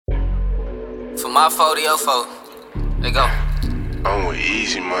For my 4004. They go. I'm with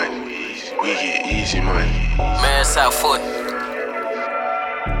easy money. We get easy money. Man, South 40.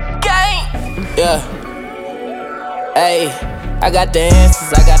 Gang! Yeah. Hey, I got the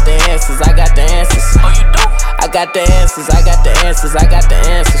answers, I got the answers, I got the answers. Oh, you do? I got the answers, I got the answers, I got the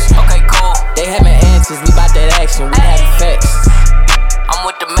answers. Okay, cool. They having answers, we bout that action, we having facts. I'm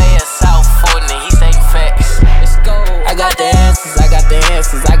with the mayor, South 40, and he stating facts. Let's go. I got the answers, I got the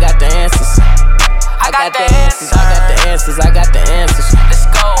answers, I got the answers. I got the answers, I got the answers, I got the answers. Let's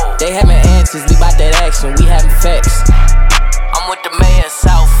go. They having answers, we bout that action, we having facts. I'm with the mayor,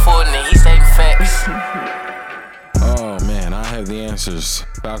 South 40, and he stating facts. Oh man, I have the answers.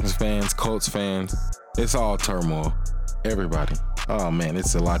 Falcons fans, Colts fans, it's all turmoil. Everybody. Oh man,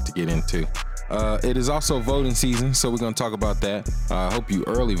 it's a lot to get into. It is also voting season, so we're gonna talk about that. I hope you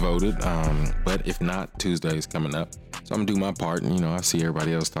early voted, but if not, Tuesday is coming up. So I'm gonna do my part, and I see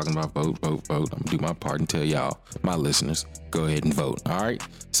everybody else talking about vote. I'm gonna do my part and tell y'all, my listeners, go ahead and vote. All right.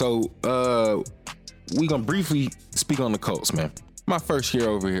 So we gonna briefly speak on the Colts, man. My first year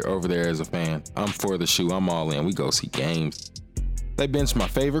over there as a fan. I'm for the shoe. I'm all in. We go see games. They benched my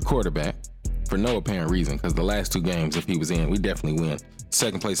favorite quarterback for no apparent reason, because the last two games, if he was in, we definitely win.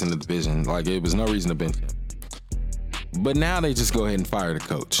 Second place in the division. Like, it was no reason to bench him. But now they just go ahead and fire the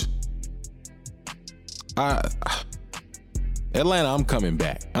coach. Atlanta, I'm coming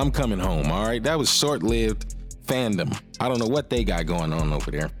back. I'm coming home, all right? That was short-lived fandom. I don't know what they got going on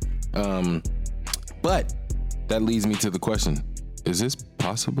over there. But that leads me to the question. Is this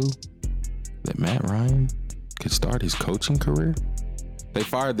possible that Matt Ryan could start his coaching career? They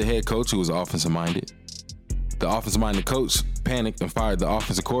fired the head coach, who was offensive-minded. The offensive-minded coach panicked and fired the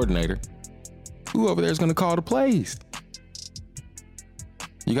offensive coordinator. Who over there is going to call the plays?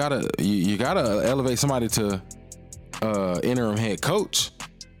 You gotta elevate somebody to interim head coach.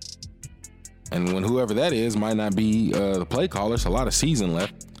 And when whoever that is might not be the play caller, so a lot of season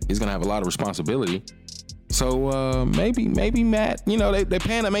left. He's going to have a lot of responsibility. So maybe Matt, they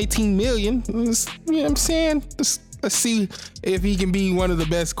paying him $18 million. You know what I'm saying? Let's see if he can be one of the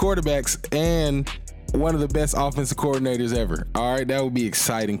best quarterbacks and one of the best offensive coordinators ever. All right, that would be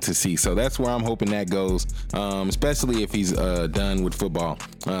exciting to see. So that's where I'm hoping that goes, especially if he's done with football.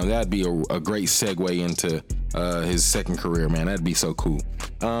 That'd be a great segue into his second career, man. That'd be so cool.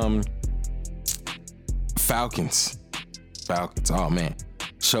 Falcons. Oh, man.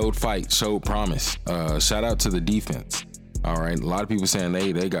 Showed fight, showed promise. Shout out to the defense. All right, a lot of people saying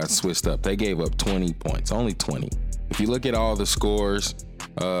they got switched up. They gave up 20 points, only 20. If you look at all the scores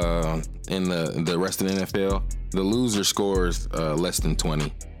in the rest of the NFL, the loser scores less than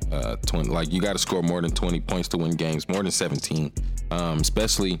 20. 20. Like, you got to score more than 20 points to win games, more than 17.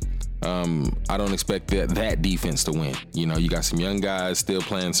 Especially, I don't expect that defense to win. You got some young guys still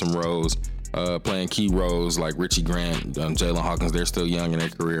playing some roles. Playing key roles like Richie Grant, Jalen Hawkins. They're still young in their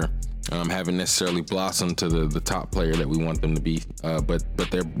career. Haven't necessarily blossomed to the top player that we want them to be, but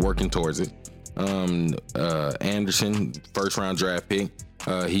they're working towards it. Anderson, first round draft pick,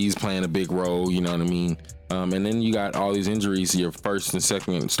 he's playing a big role, you know what I mean? And then you got all these injuries. Your first and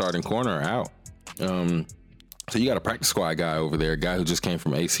second starting corner are out. So you got a practice squad guy over there, a guy who just came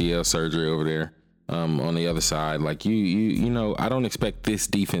from ACL surgery over there. On the other side, like I don't expect this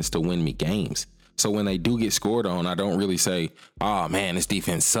defense to win me games. So when they do get scored on, I don't really say, "Oh man, this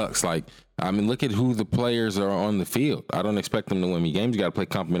defense sucks." Like, I mean, look at who the players are on the field. I don't expect them to win me games. You got to play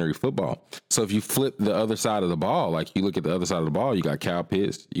complementary football. So if you flip the other side of the ball, like you look at the other side of the ball, you got Kyle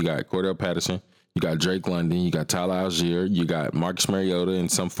Pitts, you got Cordell Patterson, you got Drake London, you got Tyler Algier, you got Marcus Mariota in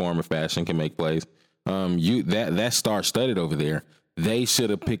some form or fashion can make plays. That star-studded over there. They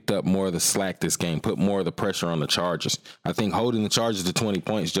should have picked up more of the slack this game, put more of the pressure on the Chargers. I think holding the Chargers to 20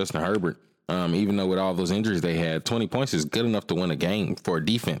 points, Justin Herbert, even though with all those injuries they had, 20 points is good enough to win a game for a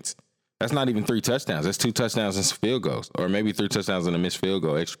defense. That's not even 3 touchdowns. That's 2 touchdowns and some field goals, or maybe 3 touchdowns and a missed field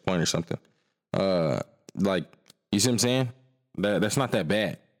goal, extra point or something. Like, you see what I'm saying? That's not that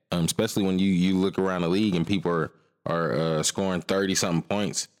bad, especially when you look around the league and people are scoring 30-something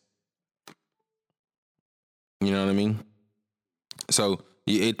points. You know what I mean? So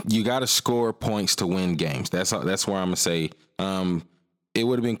you got to score points to win games. That's where I'm gonna say it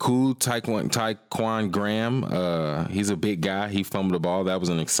would have been cool. Tyquan Graham, he's a big guy. He fumbled the ball. That was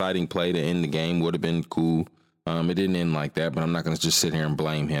an exciting play to end the game. Would have been cool. It didn't end like that, but I'm not gonna just sit here and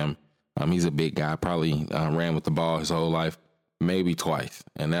blame him. He's a big guy. Probably ran with the ball his whole life, maybe twice,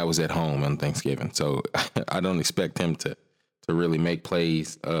 and that was at home on Thanksgiving. So I don't expect him to really make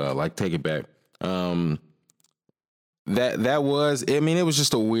plays like take it back. That was, I mean, it was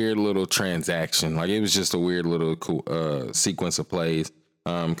just a weird little transaction. Like, it was just a weird little sequence of plays.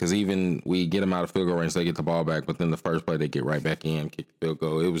 Because even we get them out of field goal range, they get the ball back, but then the first play they get right back in, kick the field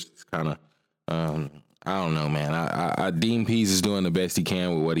goal. It was just kind of, I don't know, man. I Dean Pease is doing the best he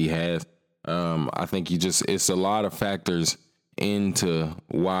can with what he has. I think it's a lot of factors into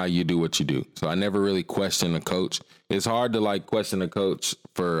why you do what you do. So I never really question a coach. It's hard to question a coach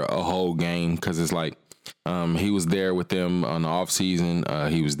for a whole game because it's like he was there with them on the off season.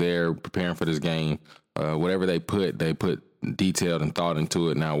 He was there preparing for this game. Whatever they put detailed and thought into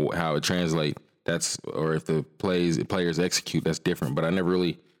it. Now how it translates, or if the players execute, that's different. But I never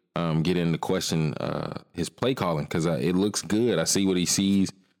really get into question his play calling because it looks good. I see what he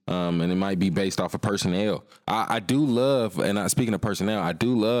sees. And it might be based off of personnel. I do love, and speaking of personnel, I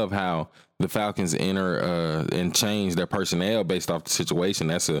do love how the Falcons enter and change their personnel based off the situation.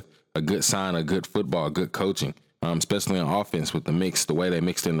 That's a good sign of good football, good coaching, especially on offense with the way they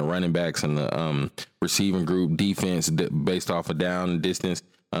mixed in the running backs and the receiving group, defense based off of down and distance,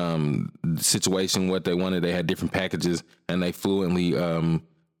 situation, what they wanted. They had different packages, and they fluently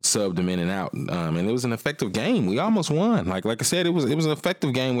subbed them in and out, and it was an effective game. We almost won. Like I said, it was an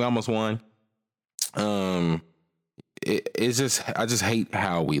effective game. We almost won. It's just I just hate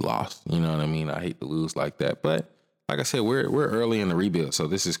how we lost. You know what I mean? I hate to lose like that. But like I said, we're early in the rebuild, so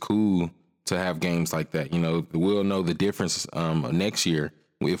this is cool to have games like that. You know, we'll know the difference next year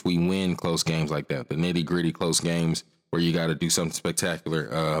if we win close games like that. The nitty gritty close games where you got to do something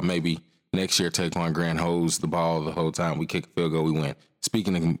spectacular. Maybe next year Taquan Grant holds the ball the whole time. We kick a field goal, we win.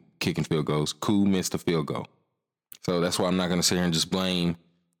 Speaking of kicking field goals, Koo missed a field goal. So that's why I'm not going to sit here and just blame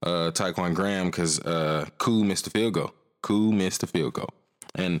Taquan Graham because Koo missed a field goal. Koo missed a field goal.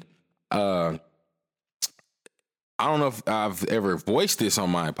 And I don't know if I've ever voiced this on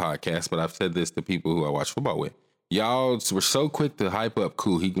my podcast, but I've said this to people who I watch football with. Y'all were so quick to hype up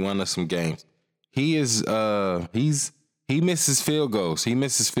Koo. He won us some games. He misses field goals. He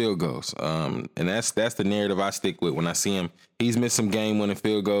misses field goals. And that's the narrative I stick with when I see him. He's missed some game-winning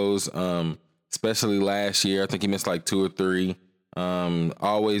field goals, especially last year. I think he missed like 2 or 3.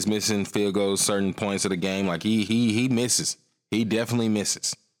 Always missing field goals, certain points of the game. Like he misses. He definitely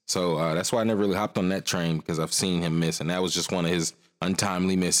misses. So that's why I never really hopped on that train because I've seen him miss, and that was just one of his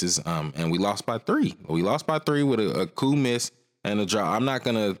untimely misses. And we lost by 3. We lost by 3 with a cool miss and a drop. I'm not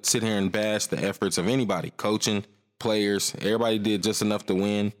gonna sit here and bash the efforts of anybody, coaching, players. Everybody did just enough to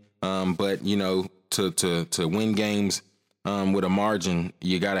win. But you know, to win games with a margin,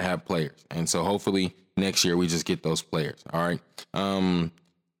 you got to have players. And so hopefully next year we just get those players. All right.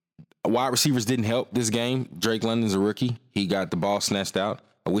 Wide receivers didn't help this game. Drake London's a rookie. He got the ball snatched out.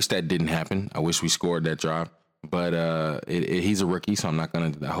 I wish that didn't happen. I wish we scored that drive. But he's a rookie, so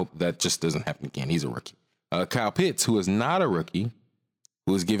I hope that just doesn't happen again. He's a rookie. Kyle Pitts, who is not a rookie,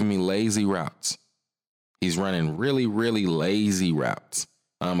 who is giving me lazy routes. He's running really, really lazy routes.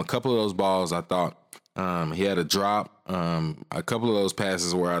 A couple of those balls, I thought he had a drop. A couple of those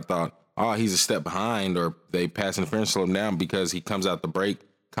passes where I thought, oh, he's a step behind, or they pass interference, slow him down because he comes out the break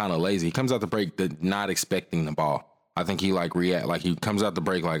kind of lazy. He comes out the break not expecting the ball. I think he he comes out the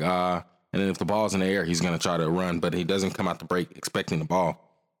break like, and then if the ball's in the air, he's going to try to run, but he doesn't come out the break expecting the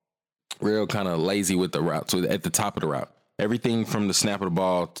ball. Real kind of lazy with the route. So at the top of the route, everything from the snap of the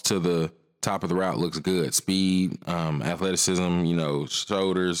ball to the top of the route looks good. Speed, athleticism,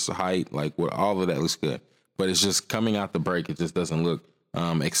 shoulders, height, all of that looks good. But it's just coming out the break. It just doesn't look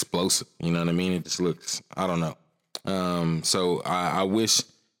explosive. You know what I mean? It just looks, I don't know. So I wish,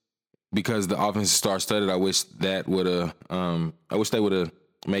 because the offense is star-studded, I wish they would have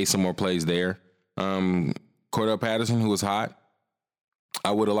made some more plays there. Cordell Patterson, who was hot,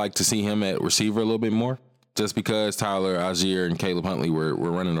 I would have liked to see him at receiver a little bit more, just because Tyler Algier and Caleb Huntley were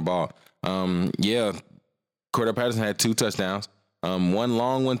running the ball. Cordell Patterson had 2 touchdowns. One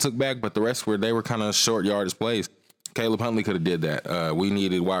long one took back, but the rest they were kind of short yardage plays. Caleb Huntley could have did that. We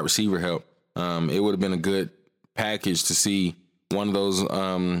needed wide receiver help. It would have been a good package to see one of those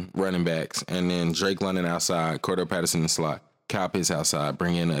running backs, and then Drake London outside, Cordell Patterson in the slot, Kyle Pitts outside,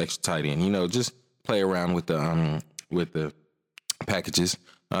 bring in an extra tight end. Just play around with the packages.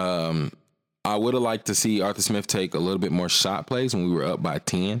 I would have liked to see Arthur Smith take a little bit more shot plays when we were up by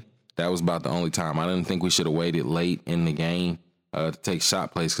 10. That was about the only time. I didn't think we should have waited late in the game to take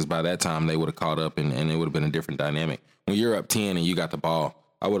shot plays, because by that time they would have caught up and it would have been a different dynamic. When you're up 10 and you got the ball,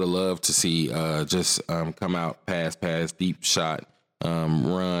 I would have loved to see just come out, pass, deep shot,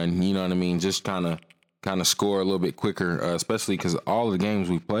 run. You know what I mean? Just kind of score a little bit quicker, especially because all of the games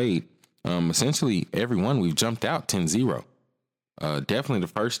we played, essentially every one we've jumped out 10-0. Definitely the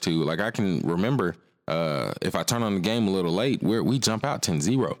first 2. I can remember if I turn on the game a little late, we jump out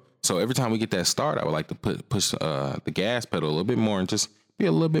 10-0. So every time we get that start, I would like to push the gas pedal a little bit more and just be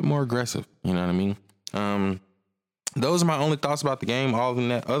a little bit more aggressive. You know what I mean? Those are my only thoughts about the game.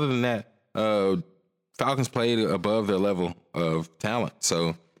 Other than that, Falcons played above their level of talent.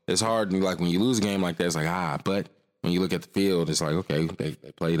 So it's hard. Like when you lose a game like that, it's like, but when you look at the field, it's like, okay, they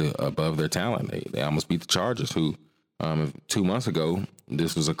played above their talent. They almost beat the Chargers, who 2 months ago,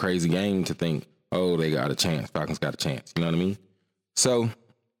 this was a crazy game to think, oh, they got a chance. Falcons got a chance. You know what I mean? So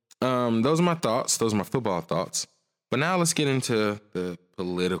those are my thoughts. Those are my football thoughts. But now let's get into the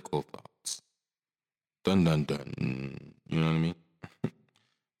political thoughts. Dun, dun, dun. You know what I mean?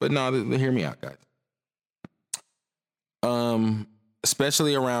 But no, hear me out, guys.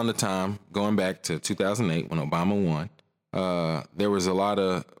 Especially around the time, going back to 2008 when Obama won, there was a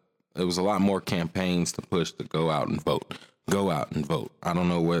lot more campaigns to push to go out and vote. Go out and vote. I don't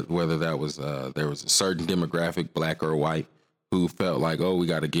know whether that was there was a certain demographic, black or white, who felt like, oh, we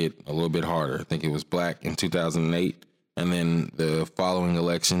got to get a little bit harder. I think it was black in 2008, and then the following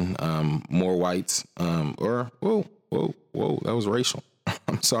election, more whites. Whoa, that was racial.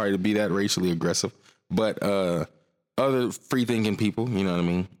 I'm sorry to be that racially aggressive, but other free thinking people, you know what I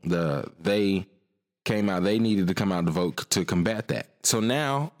mean? They came out. They needed to come out to vote to combat that. So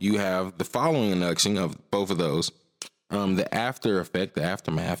now you have the following election of both of those. The after effect, the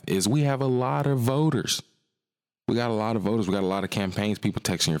aftermath is we have a lot of voters. We got a lot of voters. We got a lot of campaigns, people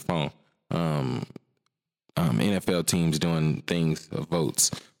texting your phone. NFL teams doing things,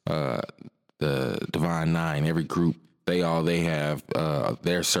 votes. The Divine Nine, every group, they have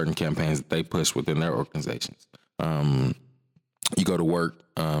their certain campaigns that they push within their organizations. You go to work,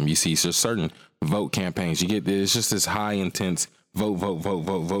 you see just certain vote campaigns. It's just this high intense vote,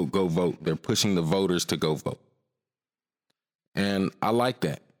 go vote. They're pushing the voters to go vote. And I like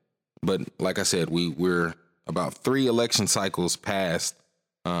that. But like I said, we're about 3 election cycles past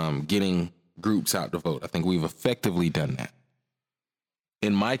getting groups out to vote. I think we've effectively done that.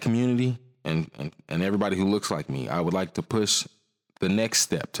 In my community and everybody who looks like me, I would like to push the next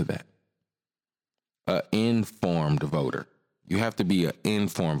step to that. Informed voter. You have to be an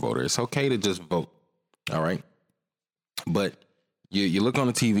informed voter. It's okay to just vote. All right. But you look on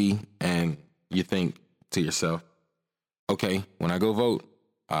the TV and you think to yourself, okay, when I go vote,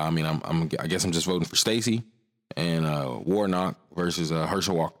 I guess I'm just voting for Stacey and Warnock versus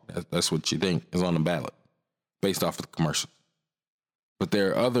Herschel Walker. That's what you think is on the ballot based off of the commercial. But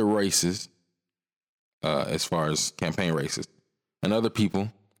there are other races, as far as campaign races, and other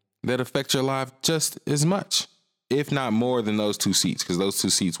people that affect your life just as much, if not more than those 2 seats, because those 2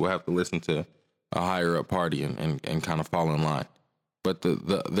 seats will have to listen to a higher up party and kind of fall in line. But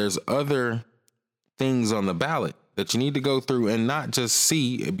there's other things on the ballot that you need to go through and not just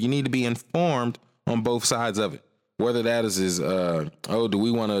see. You need to be informed on both sides of it. Whether that is do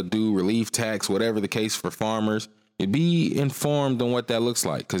we want to do relief tax, whatever the case for farmers, be informed on what that looks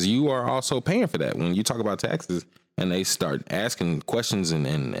like, because you are also paying for that. When you talk about taxes and they start asking questions and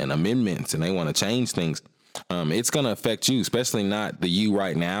amendments and they want to change things, it's going to affect you, especially not the you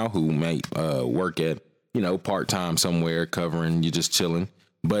right now who may work at, part-time somewhere covering, you just chilling.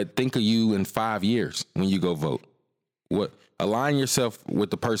 But think of you in 5 years when you go vote. Align yourself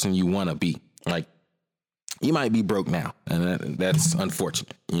with the person you want to be. Like, you might be broke now, and that's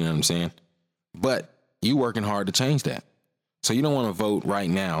unfortunate. You know what I'm saying? But you working hard to change that. So you don't want to vote right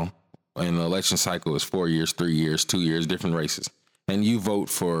now. And the election cycle is 4 years, 3 years, 2 years, different races. And you vote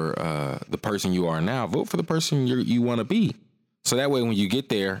for the person you are now. Vote for the person you want to be. So that way, when you get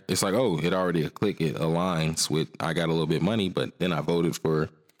there, it's like, oh, it already it aligns with, I got a little bit of money, but then I voted for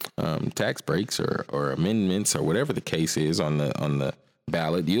tax breaks or amendments or whatever the case is on the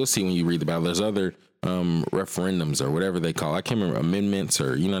ballot. You'll see when you read the ballot, there's other referendums or whatever they call. I can't remember, amendments,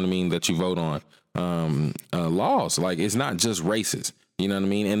 or you know what I mean, that you vote on. Laws. Like, it's not just races. You know what I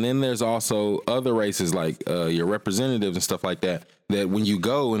mean? And then there's also other races like your representatives and stuff like that when you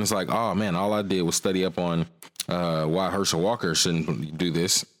go and it's like, oh man, all I did was study up on why Herschel Walker shouldn't do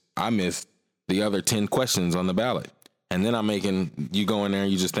this. I missed the other 10 questions on the ballot. And then you go in there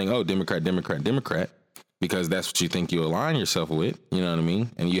and you just think, oh, Democrat, because that's what you think you align yourself with. You know what I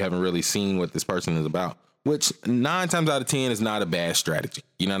mean? And you haven't really seen what this person is about, which 9 times out of 10 is not a bad strategy.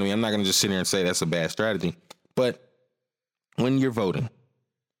 You know what I mean? I'm not going to just sit here and say that's a bad strategy, but when you're voting,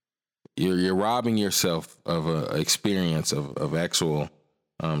 you're robbing yourself of an experience of actual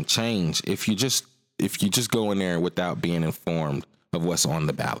change if you just go in there without being informed of what's on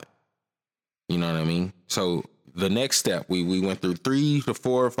the ballot. You know what I mean? So the next step, we went through 3 to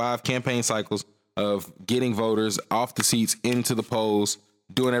 4 or 5 campaign cycles of getting voters off the seats into the polls,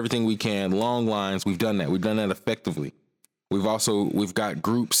 doing everything we can, long lines. We've done that. We've done that effectively. We've got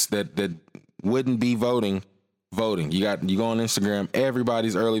groups that wouldn't be voting voting. You go on Instagram,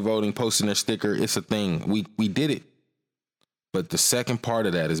 everybody's early voting, posting their sticker. It's a thing. We did it. But the second part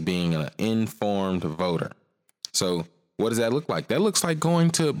of that is being an informed voter. So what does that look like? That looks like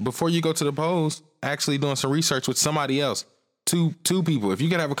before you go to the polls, actually doing some research with somebody else. Two people. If you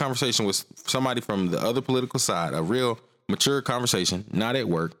could have a conversation with somebody from the other political side, a real mature conversation, not at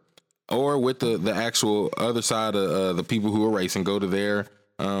work, or with the actual other side of the people who are racing, go to their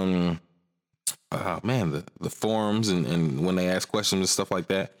the forums and when they ask questions and stuff like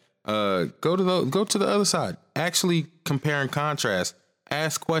that, go to the other side. Actually compare and contrast.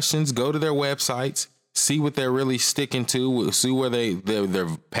 Ask questions. Go to their websites. See what they're really sticking to. See where their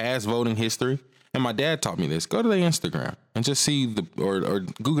past voting history. And my dad taught me this. Go to their Instagram and just see or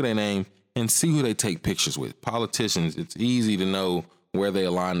Google their name and see who they take pictures with. Politicians. It's easy to know where they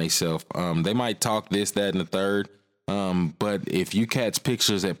align themselves. They might talk this, that, and the third. But if you catch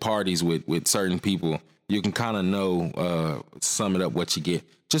pictures at parties with certain people, you can kind of know, sum it up what you get.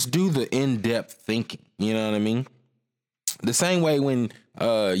 Just do the in-depth thinking. You know what I mean? The same way when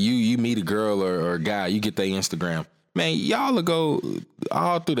you meet a girl or a guy, you get their Instagram. Man, y'all will go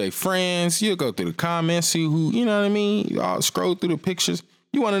all through their friends. You'll go through the comments, see who, you know what I mean? Y'all scroll through the pictures.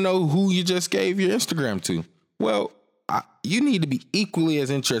 You want to know who you just gave your Instagram to. Well, you need to be equally as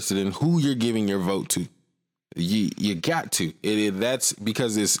interested in who you're giving your vote to. You got to. That's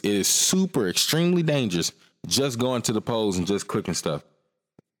because it is super extremely dangerous just going to the polls and just clicking stuff.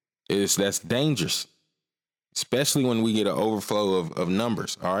 That's dangerous, especially when we get an overflow of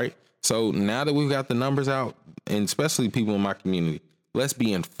numbers. All right. So now that we've got the numbers out, and especially people in my community, let's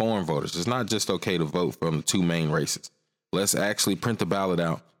be informed voters. It's not just okay to vote from the two main races. Let's actually print the ballot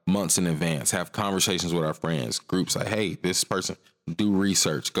out months in advance, have conversations with our friends, groups like, hey, this person, do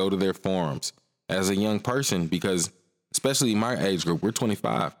research, go to their forums as a young person, because especially my age group, we're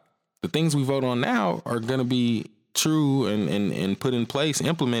 25. The things we vote on now are going to be true and put in place,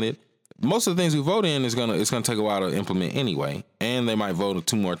 implemented. Most of the things we vote in it's gonna take a while to implement anyway, and they might vote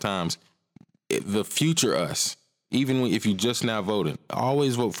 2 more times. The future us, even if you just now voted,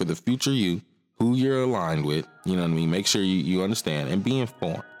 always vote for the future you, who you're aligned with. You know what I mean? Make sure you understand and be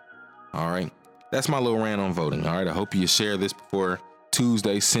informed. All right, that's my little rant on voting. All right, I hope you share this before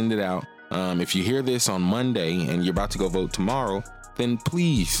Tuesday. Send it out. If you hear this on Monday and you're about to go vote tomorrow, then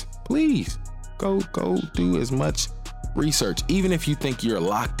please go do as much research. Even if you think you're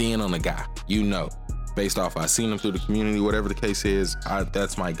locked in on a guy, based off I seen him through the community, whatever the case is,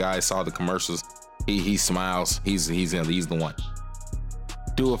 that's my guy. Saw the commercials. He smiles. He's the one.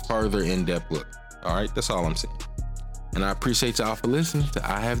 Do a further in-depth look. All right, that's all I'm saying. And I appreciate y'all for listening to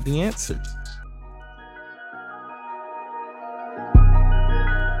I Have the Answers.